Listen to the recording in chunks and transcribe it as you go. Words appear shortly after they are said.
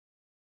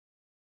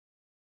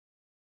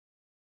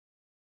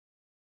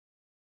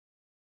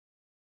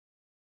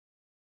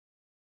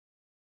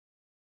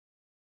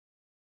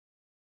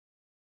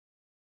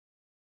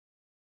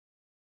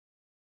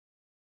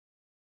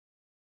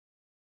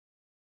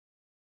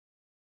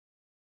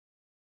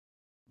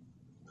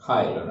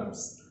Hi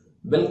learners,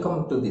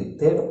 welcome to the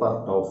third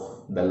part of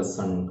the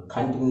lesson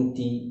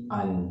Continuity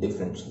and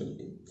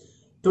Differentiability.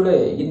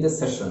 Today in this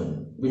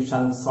session we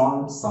shall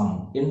solve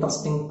some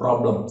interesting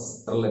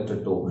problems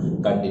related to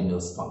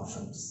continuous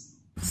functions.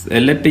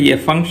 Let a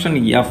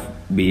function f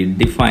be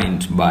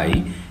defined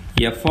by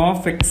f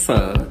of x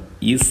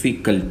is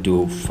equal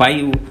to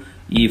 5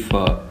 if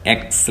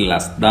x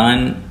less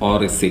than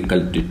or is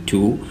equal to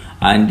 2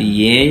 and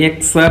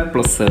ax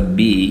plus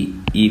b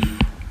if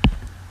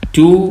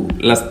 2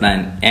 less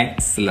than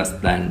x less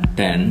than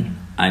 10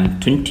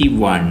 and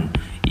 21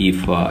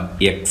 if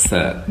x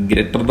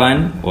greater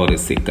than or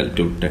is equal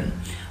to 10.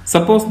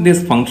 Suppose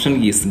this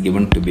function is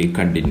given to be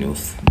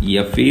continuous.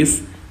 F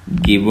is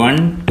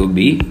given to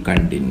be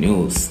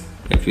continuous.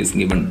 F is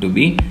given to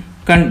be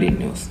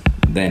continuous.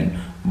 Then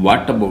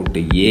what about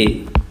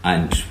A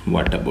and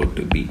what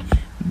about B?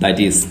 That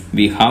is,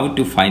 we have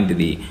to find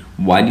the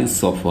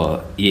values of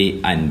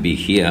A and B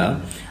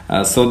here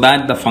so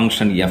that the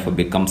function f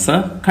becomes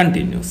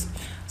continuous.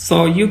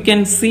 So you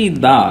can see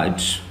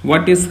that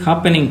what is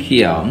happening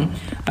here,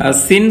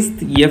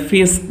 since f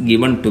is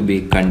given to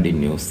be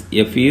continuous,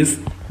 f is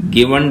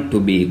given to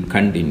be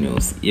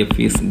continuous, f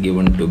is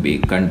given to be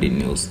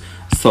continuous.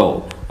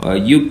 So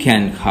you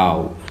can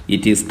have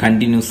it is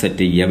continuous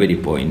at every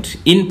point.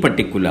 In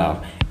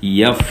particular,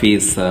 f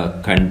is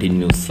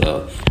continuous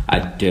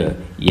at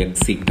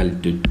x equal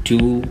to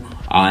 2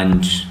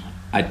 and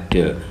at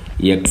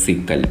x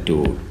equal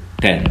to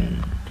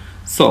 10.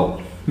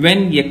 So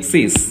when f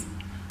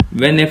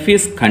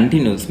is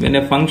continuous, when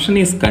a function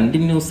is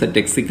continuous at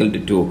x equal to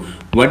 2,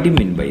 what do you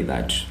mean by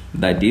that?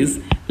 That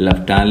is,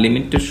 left hand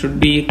limit should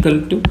be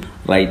equal to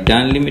right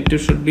hand limit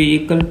should be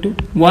equal to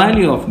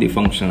value of the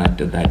function at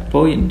that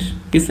point,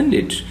 isn't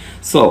it?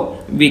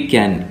 So we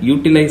can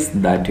utilize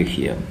that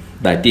here.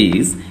 That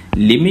is,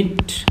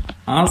 limit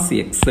as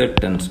x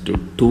tends to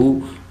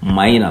 2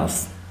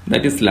 minus,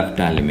 that is left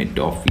hand limit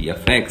of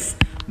fx,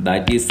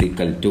 that is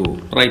equal to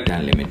right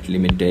hand limit,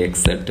 limit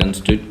x tends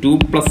to 2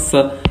 plus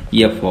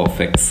f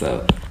of x,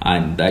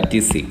 and that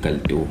is equal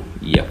to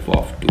f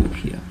of 2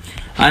 here.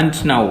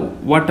 And now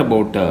what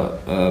about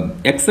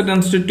x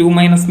tends to 2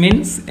 minus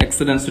means? X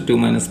tends to 2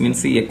 minus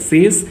means x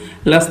is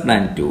less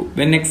than 2.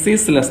 When x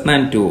is less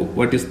than 2,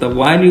 what is the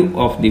value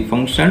of the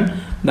function?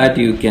 That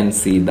you can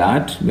see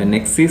that when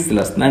x is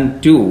less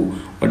than 2,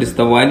 what is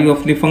the value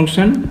of the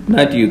function?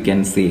 That you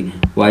can see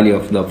value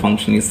of the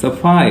function is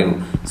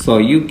 5. So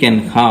you can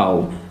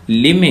have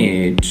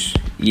limit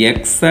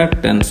x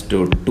tends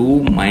to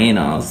 2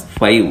 minus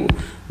 5,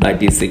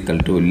 that is equal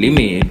to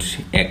limit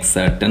x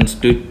tends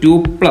to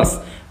 2 plus.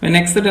 When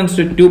x tends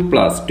to 2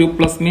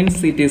 plus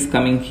means it is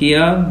coming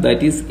here,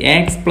 that is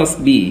x plus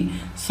b.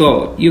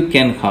 So you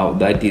can have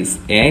that is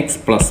x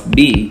plus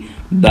b,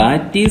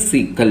 that is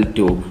equal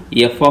to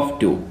f of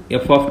 2.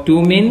 F of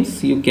 2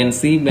 means you can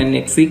see when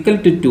x equal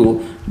to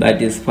 2,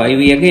 that is 5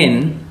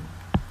 again.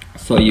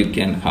 So you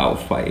can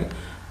have 5.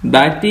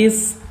 That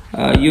is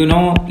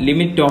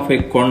limit of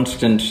a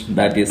constant,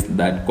 that is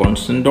that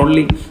constant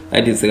only,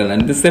 that is equal,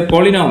 and this is a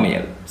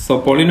polynomial.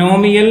 So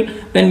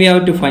polynomial, then we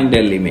have to find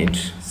a limit.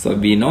 So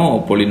we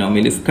know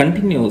polynomial is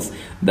continuous,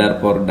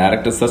 therefore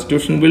direct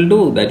substitution will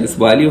do, that is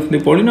value of the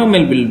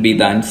polynomial will be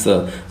the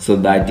answer. So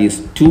that is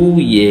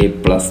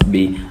 2a plus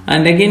b,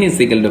 and again is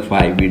equal to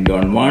 5, we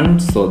don't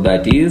want, so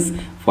that is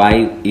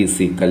 5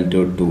 is equal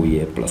to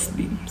 2a plus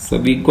b. So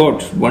we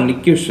got one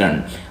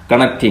equation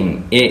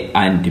connecting a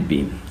and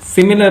b.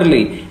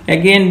 Similarly,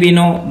 again we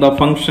know the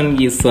function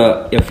is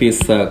f is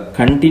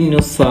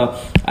continuous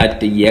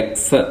at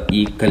x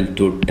equal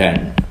to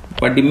 10.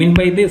 What do you mean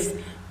by this?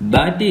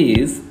 That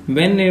is,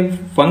 when a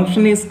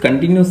function is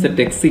continuous at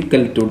x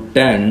equal to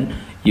 10,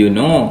 you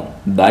know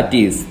that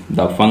is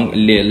the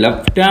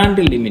left hand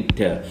limit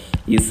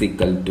is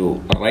equal to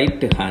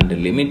right hand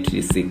limit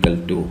is equal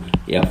to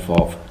f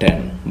of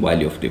 10,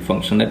 value of the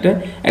function at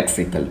x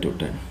equal to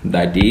 10.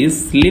 That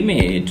is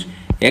limit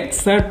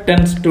x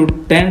tends to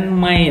 10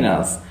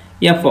 minus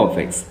f of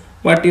x.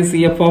 What is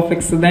f of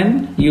x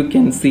then? You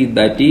can see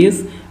that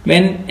is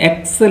when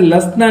x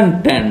less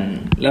than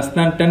 10, less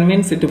than 10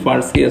 means it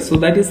falls here, so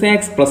that is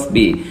x plus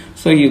b.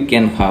 So you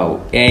can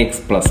have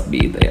x plus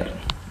b there.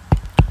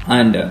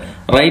 And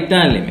right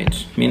hand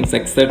limit means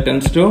x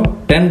tends to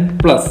 10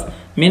 plus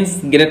means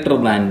greater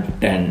than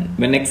 10.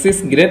 When x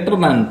is greater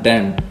than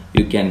 10,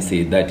 you can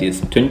see that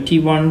is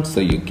 21,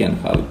 so you can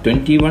have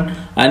 21,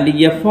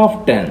 and f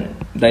of 10,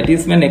 that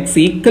is when x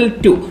equal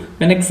to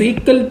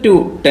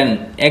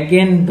 10,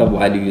 again the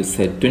value is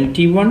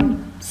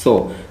 21.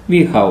 So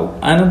we have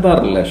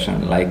another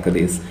relation like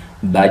this,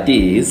 that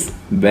is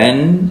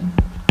when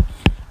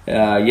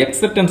x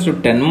tends to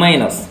 10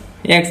 minus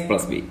x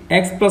plus b.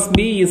 X plus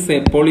b is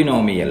a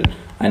polynomial,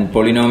 and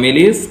polynomial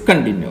is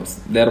continuous.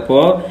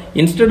 Therefore,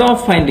 instead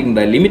of finding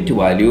the limit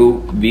value,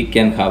 we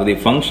can have the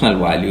functional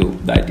value,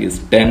 that is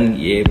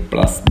 10a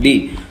plus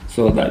b.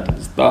 So that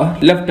is the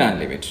left hand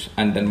limit.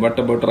 And then what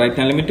about right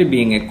hand limit?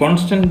 Being a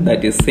constant,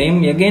 that is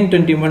same again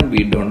 21,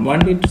 we don't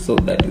want it, so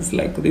that is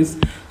like this.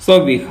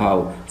 So we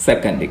have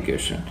second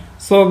equation.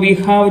 So we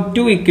have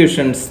two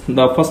equations.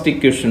 The first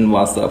equation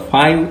was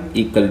 5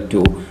 equal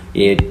to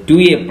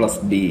 2a plus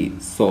b.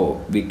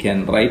 So we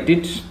can write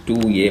it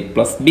 2a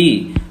plus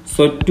b.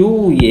 So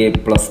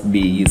 2a plus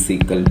b is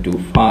equal to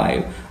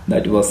 5.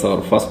 That was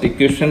our first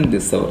equation.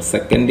 This is our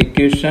second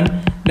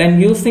equation. Then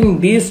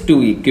using these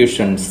two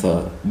equations,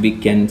 we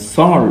can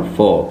solve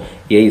for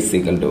a is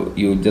equal to,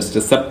 you just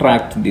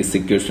subtract these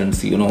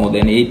equations, you know,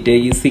 then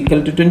 8a is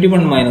equal to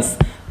 21 minus,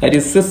 that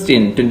is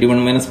 16. 21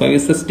 minus 5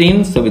 is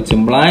 16, so which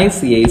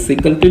implies a is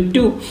equal to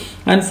 2.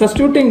 And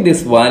substituting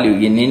this value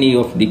in any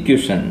of the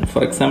equation,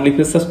 for example, if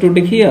you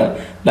substitute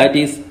here, that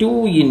is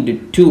 2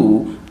 into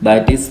 2,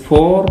 that is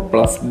 4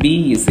 plus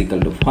b is equal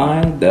to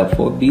 5,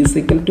 therefore b is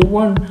equal to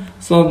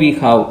 1. So we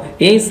have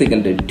a is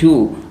equal to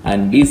 2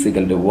 and b is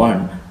equal to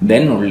 1,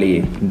 then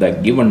only the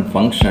given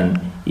function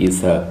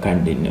is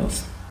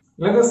continuous.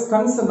 Let us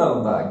consider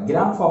the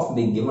graph of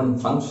the given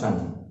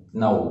function.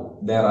 Now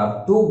there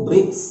are two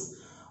bricks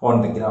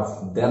on the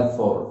graph,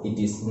 therefore it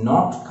is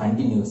not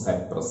continuous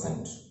at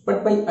present.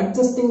 But by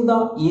adjusting the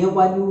a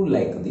value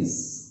like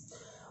this,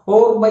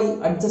 or by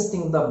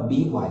adjusting the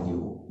b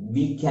value,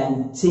 we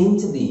can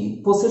change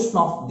the position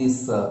of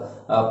these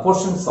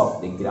portions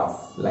of the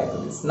graph like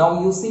this.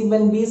 Now you see,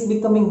 when b is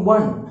becoming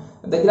 1,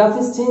 the graph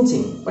is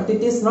changing, but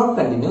it is not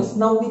continuous.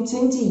 Now we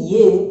change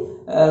a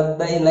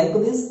like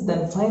this,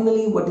 then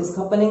finally what is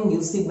happening,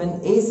 you see, when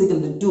a is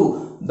equal to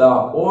 2,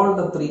 all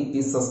the three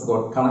pieces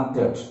got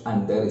connected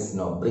and there is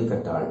no break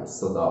at all,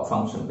 so the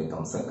function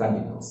becomes a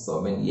continuous.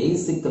 So when a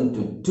is equal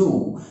to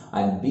 2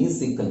 and b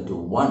is equal to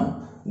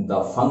 1,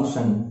 the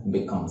function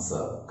becomes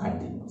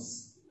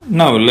continuous.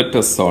 Now let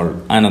us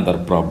solve another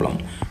problem.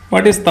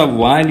 What is the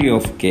value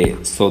of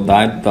k so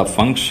that the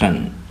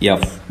function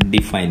f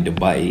defined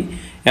by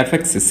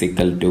fx is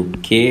equal to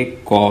k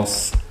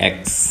cos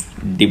x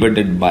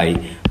divided by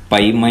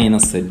pi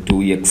minus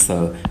 2x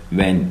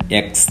when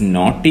x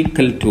not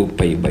equal to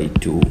pi by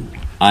 2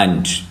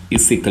 and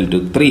is equal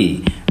to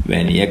 3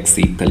 when x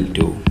equal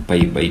to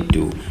pi by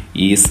 2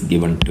 is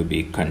given to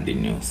be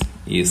continuous.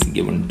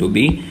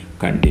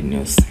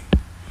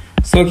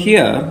 So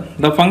here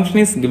the function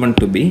is given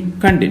to be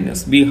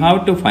continuous. We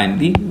have to find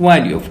the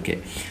value of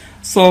k.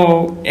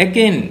 So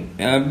again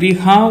we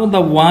have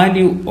the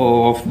value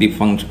of the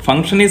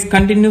function is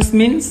continuous,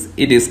 means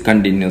it is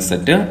continuous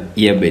at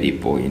every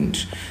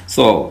point.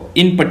 So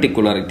in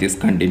particular it is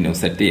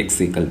continuous at x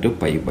equal to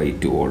pi by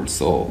 2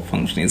 also.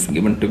 Function is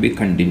given to be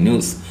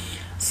continuous.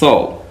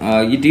 So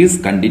it is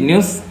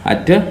continuous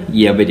at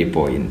every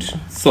point.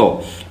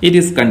 So it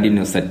is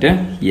continuous at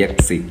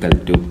x equal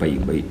to pi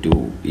by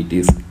 2. It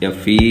is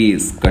f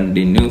is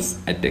continuous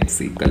at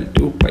x equal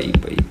to pi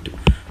by 2.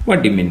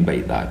 What do you mean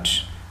by that?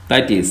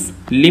 That is,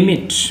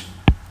 limit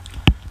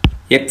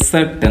x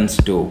tends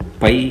to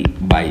pi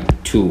by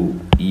 2,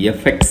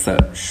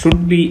 fx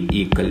should be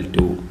equal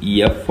to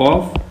f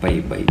of pi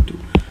by 2.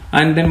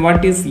 And then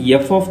what is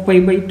f of pi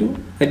by 2?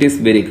 That is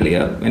very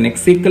clear. When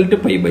x equal to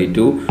pi by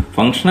 2,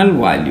 functional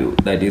value,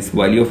 that is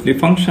value of the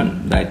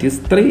function, that is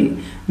 3.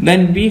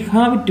 Then we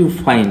have to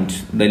find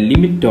the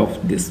limit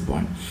of this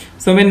one.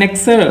 So when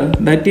x,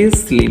 that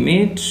is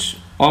limit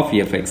of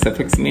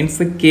fx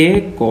means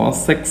k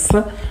cos x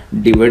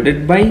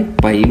divided by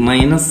pi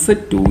minus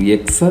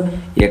 2x,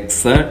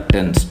 x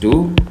tends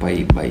to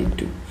pi by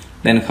 2.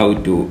 Then how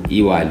to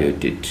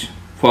evaluate it?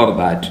 For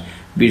that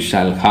we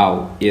shall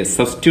have a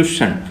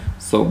substitution.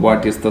 So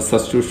what is the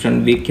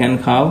substitution we can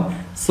have?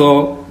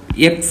 So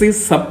x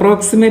is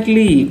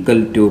approximately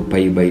equal to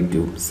pi by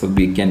 2. So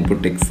we can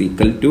put x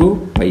equal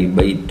to pi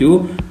by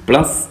 2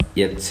 plus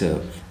h.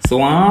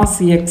 So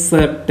as x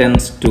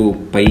tends to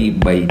pi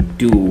by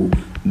 2,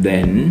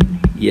 then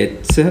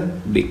h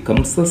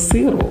becomes a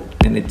 0.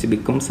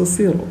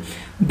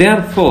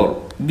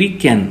 Therefore, we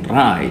can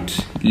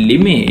write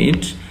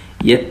limit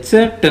h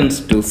tends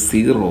to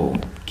 0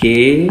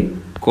 k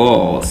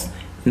cos,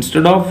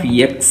 instead of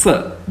x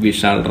we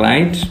shall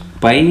write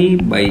pi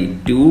by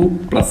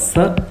 2 plus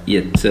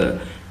h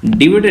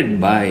divided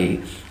by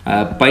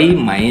pi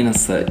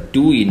minus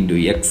 2 into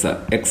x.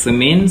 X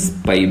means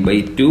pi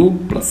by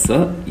 2 plus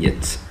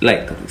h,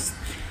 like this.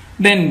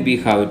 Then we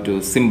have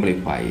to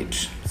simplify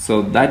it.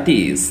 So that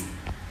is,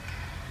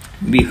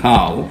 we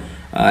have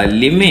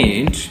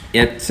limit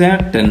h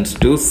tends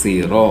to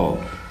 0.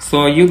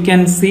 So you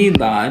can see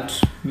that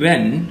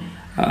when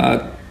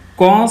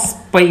cos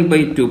pi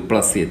by 2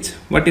 plus h.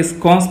 What is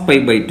cos pi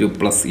by 2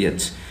 plus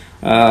h?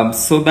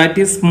 So that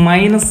is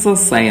minus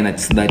sin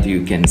h, that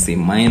you can see,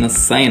 minus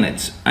sin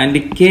h,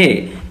 and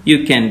k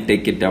you can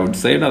take it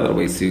outside,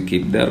 otherwise you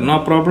keep there, no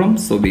problem.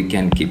 So we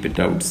can keep it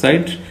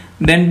outside.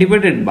 Then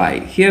divided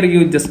by, here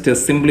you just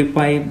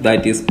simplify,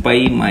 that is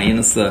pi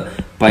minus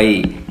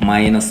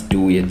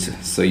 2h.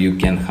 So you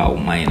can have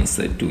minus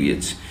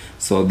 2h.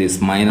 So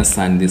this minus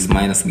and this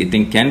minus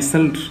getting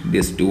cancelled,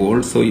 this 2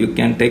 also you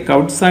can take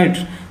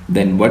outside.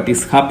 Then what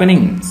is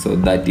happening? So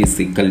that is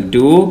equal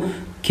to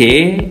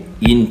k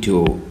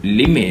into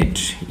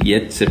limit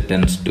h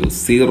tends to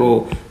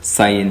 0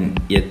 sin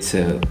h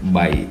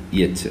by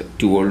h.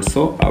 2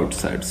 also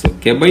outside. So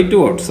k by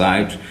 2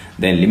 outside.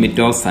 then limit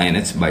of sin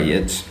h by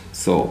h.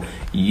 So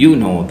you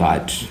know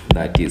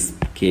that is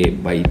k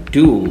by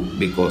 2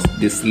 because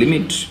this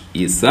limit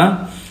is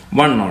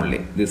 1 only.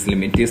 This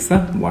limit is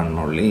 1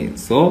 only.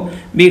 So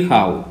we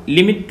have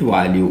limit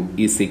value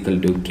is equal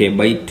to k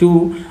by 2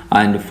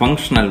 and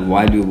functional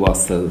value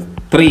was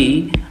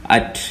 3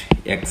 at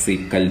x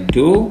equal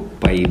to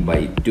pi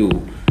by 2.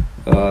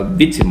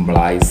 Which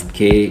implies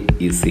k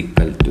is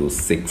equal to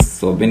 6.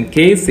 So when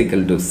k is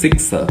equal to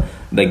 6,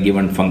 the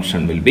given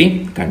function will be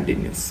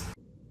continuous.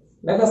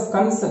 Let us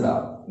consider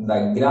the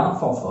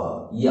graph of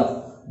f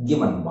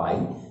given by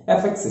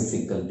fx is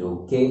equal to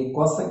k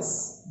cos x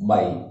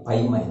by pi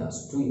minus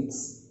 2x.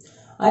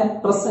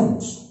 At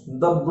present,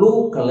 the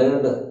blue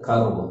colored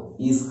curve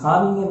is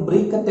having a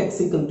break at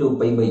x equal to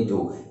pi by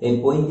 2.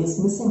 A point is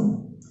missing.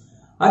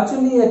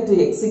 Actually, at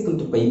x equal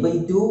to pi by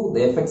 2,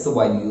 the fx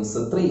value is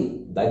 3.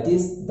 That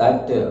is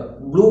that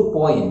blue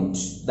point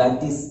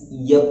that is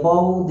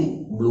above the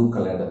blue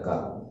colored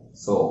curve.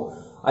 So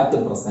at the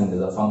present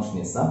the function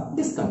is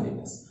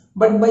discontinuous.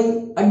 But by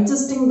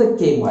adjusting the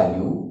k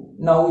value,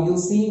 now you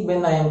see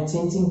when I am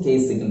changing k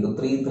is equal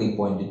to 3,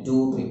 3.2,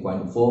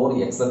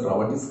 3.4, etc.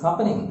 what is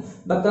happening?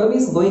 The curve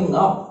is going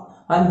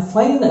up and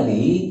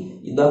finally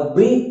the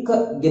break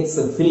gets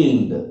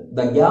filled,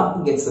 the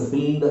gap gets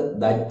filled.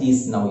 That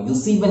is now you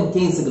see when k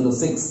is equal to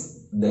 6,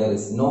 there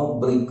is no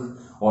break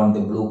on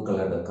the blue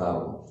colored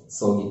curve,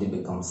 so it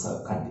becomes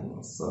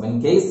continuous. So when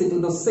k is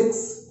equal to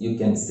 6, you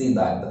can see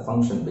that the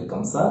function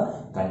becomes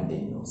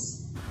continuous.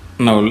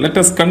 Now let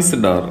us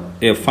consider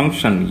a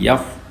function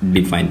f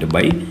defined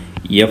by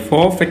f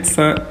of x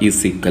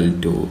is equal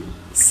to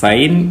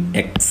sin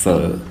x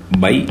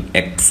by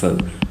x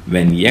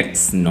when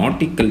x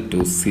not equal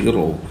to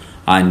 0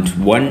 and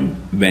 1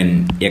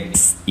 when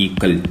x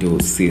equal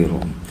to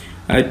 0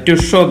 to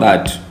show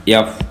that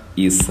f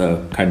is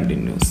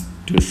continuous.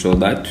 To show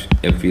that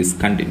f is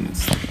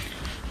continuous.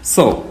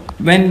 So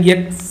when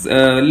x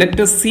let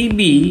us c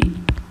be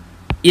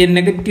a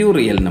negative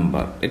real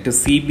number, let us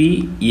c be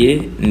a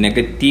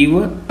negative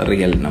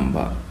real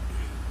number,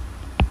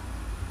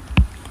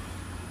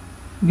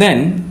 then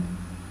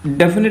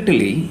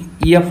definitely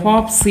f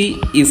of c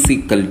is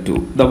equal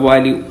to the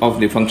value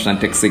of the function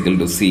at x equal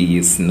to c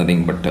is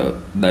nothing but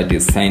that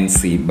is sin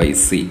c by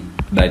c,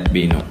 that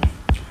we know.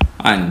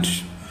 And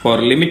for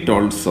limit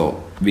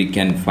also we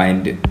can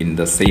find in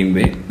the same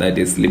way, that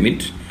is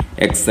limit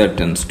x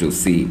tends to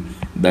c,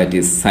 that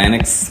is sin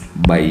x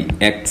by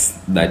x,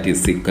 that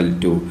is equal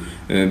to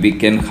we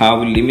can have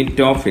limit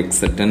of x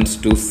tends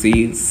to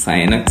c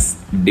sin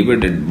x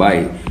divided by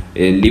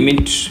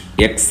limit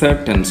x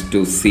tends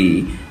to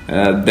c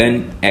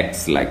then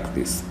x, like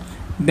this.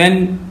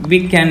 Then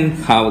we can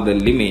have the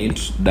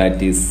limit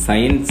that is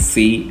sin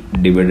c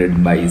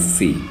divided by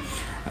c.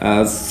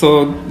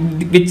 So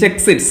which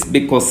exits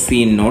because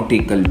c not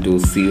equal to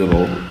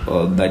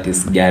 0, that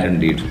is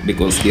guaranteed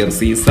because here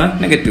c is a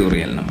negative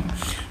real number.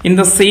 In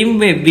the same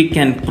way we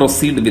can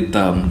proceed with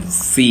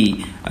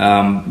c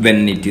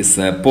when it is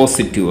a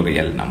positive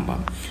real number.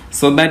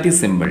 So that is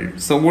simple.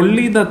 So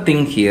only the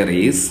thing here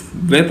is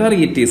whether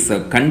it is a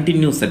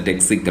continuous at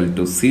x equal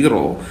to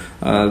 0,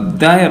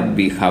 there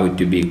we have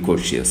to be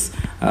cautious.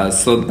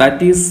 So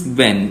that is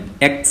when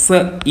x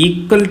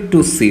equal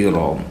to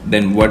 0,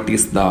 then what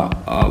is the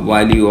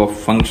value of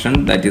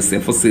function, that is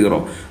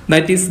f0,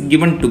 that is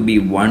given to be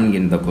 1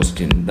 in the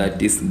question,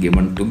 that is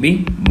given to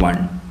be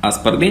 1 as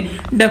per the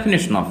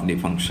definition of the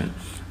function.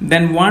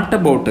 Then what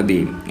about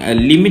the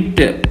limit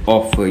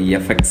of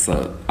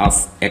fx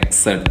as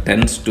x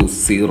tends to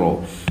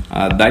 0,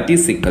 that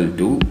is equal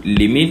to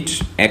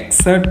limit x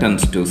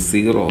tends to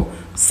 0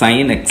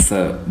 sin x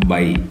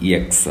by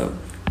x.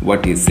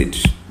 What is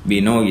it?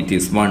 We know it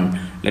is 1.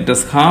 Let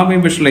us have a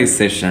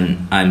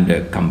visualization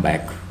and come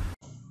back.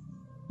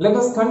 Let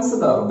us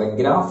consider the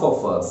graph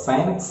of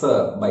sin x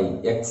by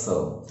x.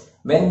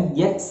 When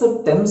x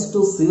tends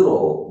to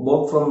 0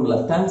 both from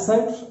left hand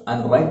side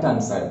and right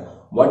hand side,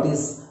 what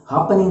is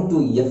happening to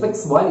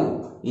fx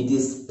value? It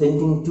is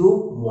tending to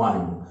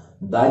 1.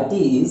 That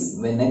is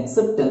when x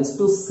tends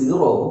to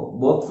 0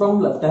 both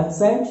from left hand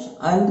side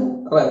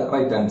and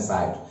right hand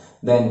side,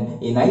 then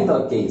in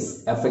either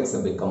case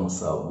fx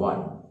becomes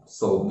 1.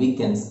 So we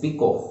can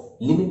speak of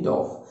limit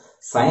of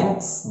sin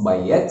x by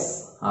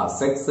x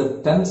as x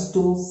tends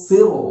to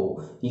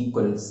 0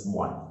 equals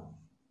 1.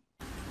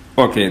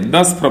 Okay,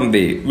 thus from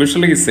the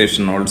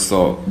visualization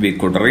also we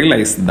could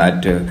realize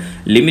that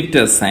limit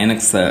sin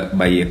x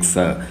by x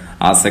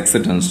as x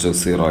tends to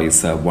 0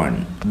 is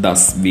 1.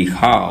 Thus we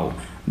have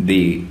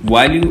the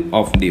value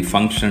of the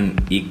function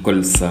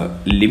equals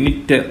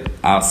limit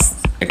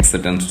as x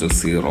tends to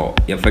 0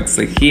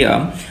 fx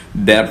here.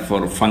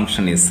 Therefore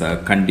function is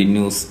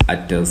continuous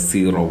at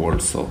 0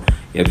 also.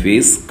 F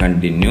is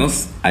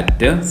continuous at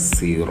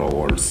 0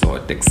 also,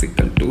 at x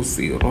equal to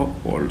 0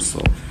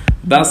 also.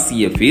 Thus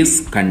f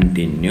is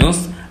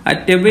continuous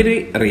at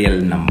every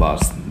real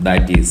numbers,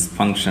 that is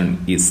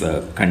function is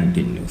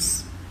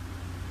continuous.